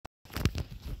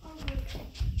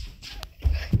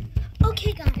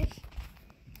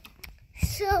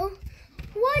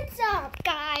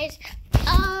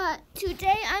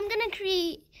Today I'm gonna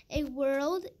create a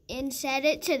world and set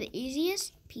it to the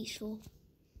easiest, peaceful.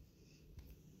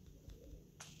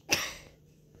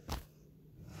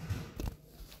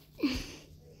 Is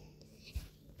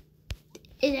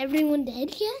everyone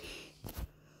dead yet?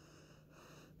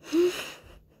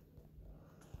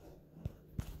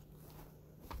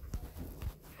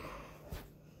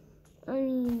 I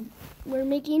mean, we're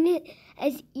making it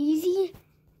as easy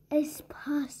as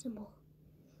possible.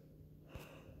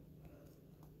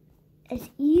 As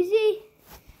easy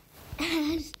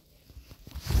as,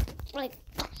 like,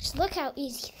 just look how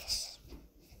easy this is.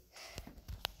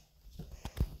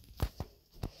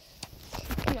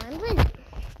 And I'm winning.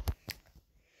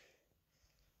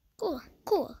 Cool.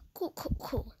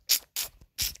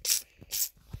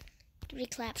 3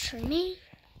 claps for me,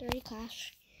 3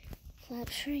 claps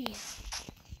for you.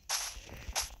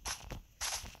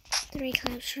 3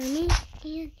 claps for me and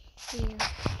you.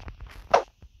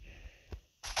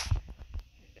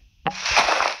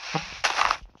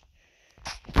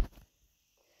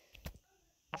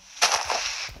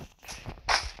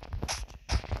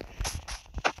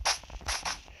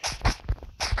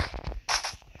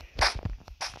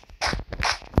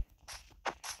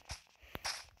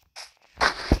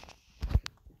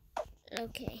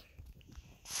 Okay.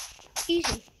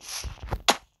 Easy.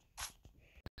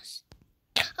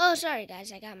 Oh, sorry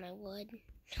guys, I got my wood.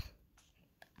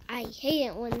 I hate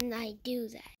it when I do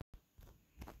that.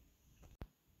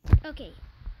 Okay.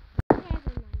 Never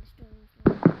mind the story.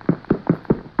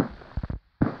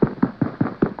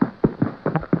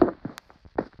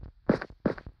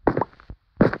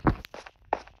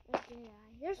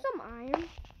 There's some iron.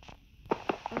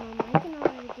 I can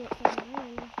already get some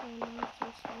iron if I know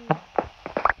some stone.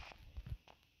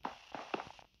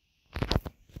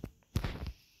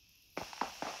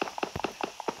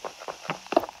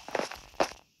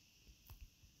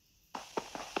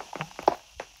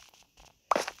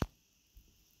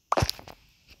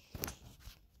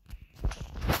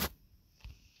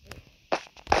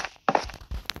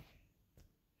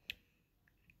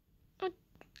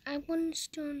 I want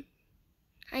stone.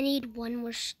 I need 1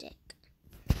 more stick.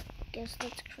 Guess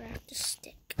let's craft a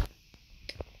stick.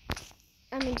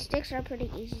 I mean, sticks are pretty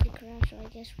easy to craft, so I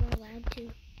guess we're allowed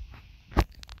to.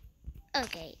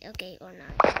 Okay, or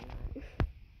not.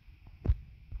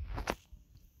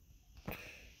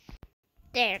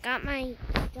 There, got my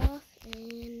stuff,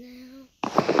 and now.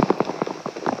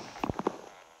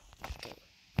 Okay.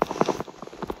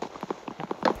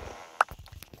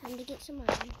 Time to get some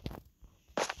iron.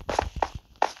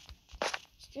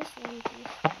 It's just 1 piece.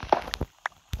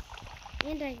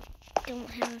 And I don't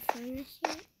have a furnace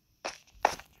yet.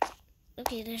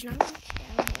 Okay, there's not much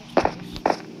down here.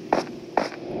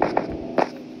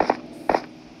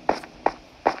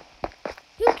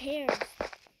 Who cares?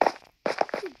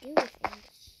 What do you do with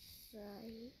this?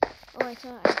 Oh, I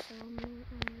thought I saw more.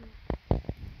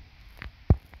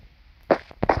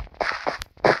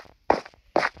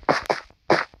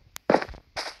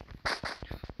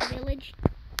 Village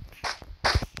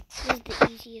is the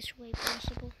easiest way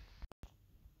possible.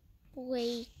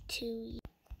 Way to,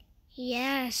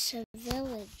 yes, a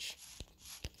village.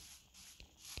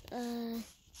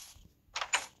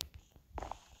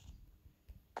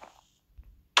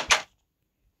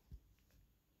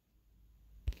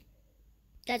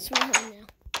 That's my home now.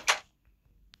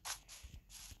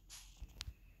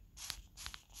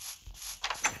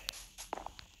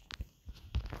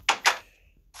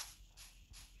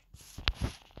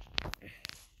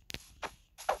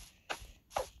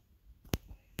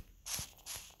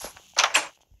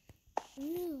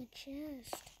 Ooh, a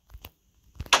chest.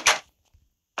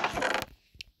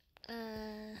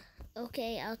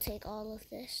 Okay, I'll take all of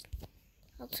this.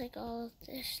 I'll take all of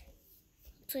this.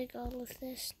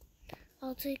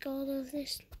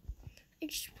 I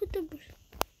just put the...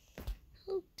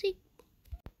 I'll take...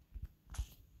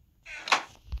 I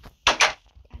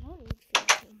don't need food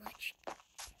too much.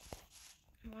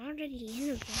 I'm already in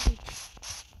a village.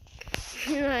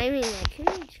 You know what I mean? Like, who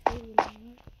needs food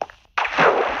anymore?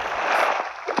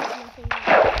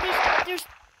 There's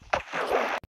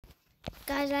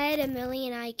guys, I had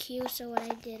 1,000,000 IQ, so what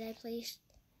I did, I placed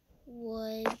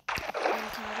wood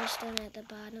and cobblestone at the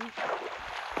bottom.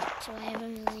 So I have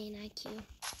 1,000,000 IQ.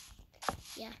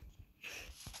 Yeah.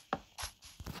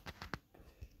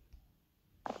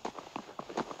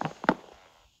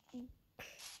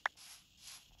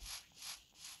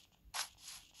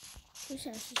 Whose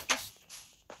house is this?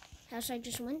 House I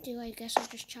just went to. I guess I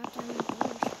just chopped down the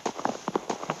doors.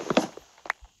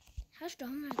 How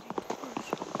strong are their doors?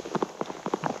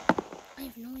 I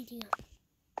have no idea.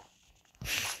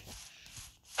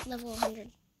 Level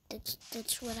 100.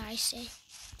 That's what I say.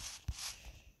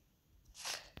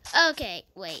 Okay,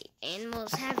 wait.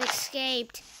 Animals have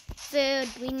escaped. Food.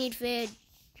 We need food.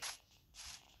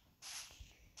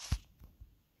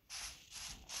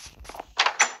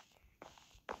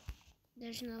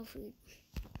 There's no food.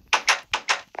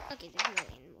 Okay, there's no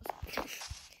animals.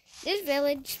 This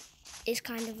village is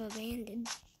kind of abandoned.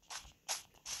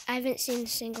 I haven't seen a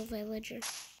single villager.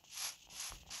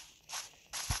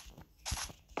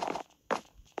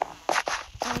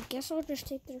 I guess I'll just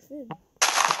take their food.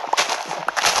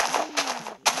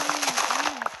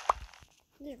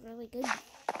 This is really good.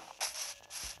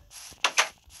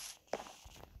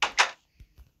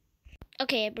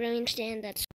 Okay, a brewing stand.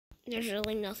 There's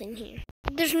really nothing here.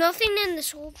 There's nothing in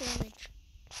this whole village.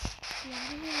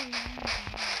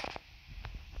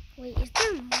 Wait, is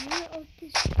there more of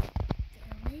this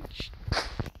village?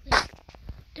 Like,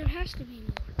 there has to be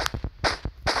more.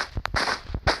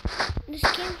 This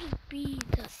can't just be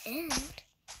the end.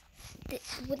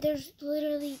 There's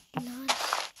literally none.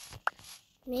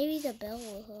 Maybe the bell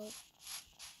will help.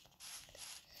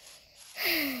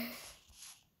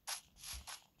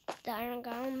 The iron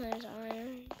golem has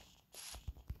iron.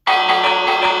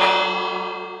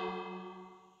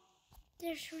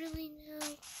 There's really no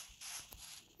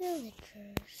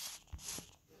villagers.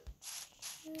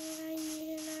 I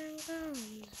need an iron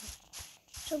golem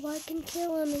so I can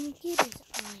kill him and get his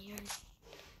iron.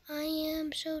 I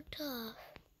am so tough.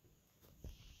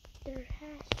 There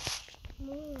has to be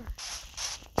more.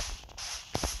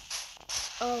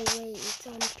 Oh wait, it's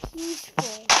on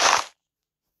peaceful.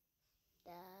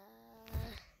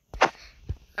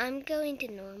 I'm going to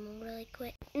normal really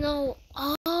quick. No,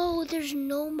 oh, there's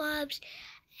no mobs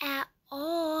at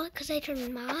all because I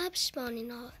turned mob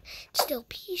spawning off. It's still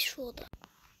peaceful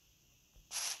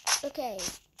though. Okay,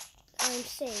 I'm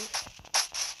safe.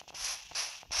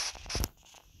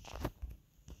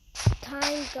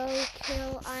 Time go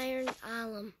kill iron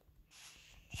golem.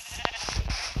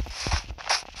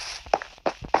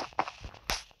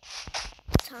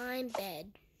 Time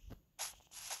bed.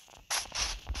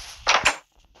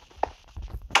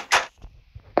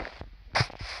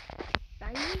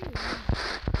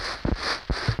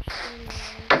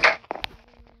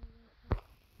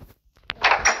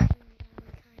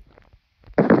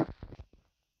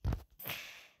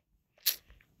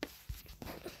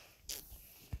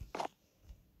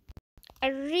 I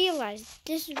realized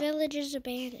this village is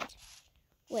abandoned.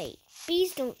 Wait,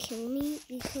 bees don't kill me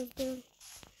because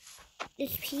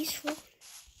it's peaceful,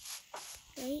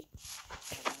 right?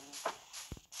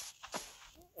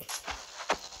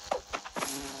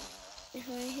 If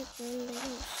I hit them, they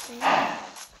don't stay.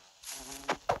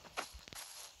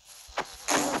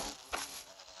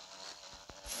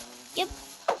 Yep,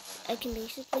 I can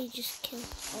basically just kill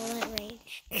all at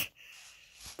range.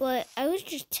 But I was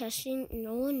just testing.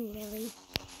 No one really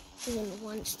even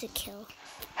wants to kill.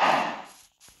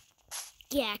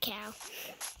 Yeah, cow.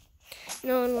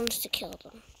 No one wants to kill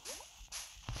them.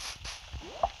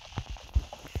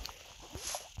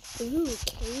 Ooh,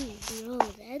 cave. No,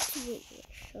 that's what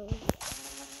you're showing.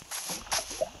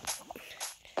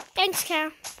 Thanks,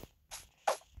 cow.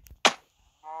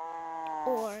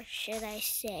 Or should I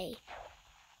say,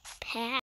 Pat?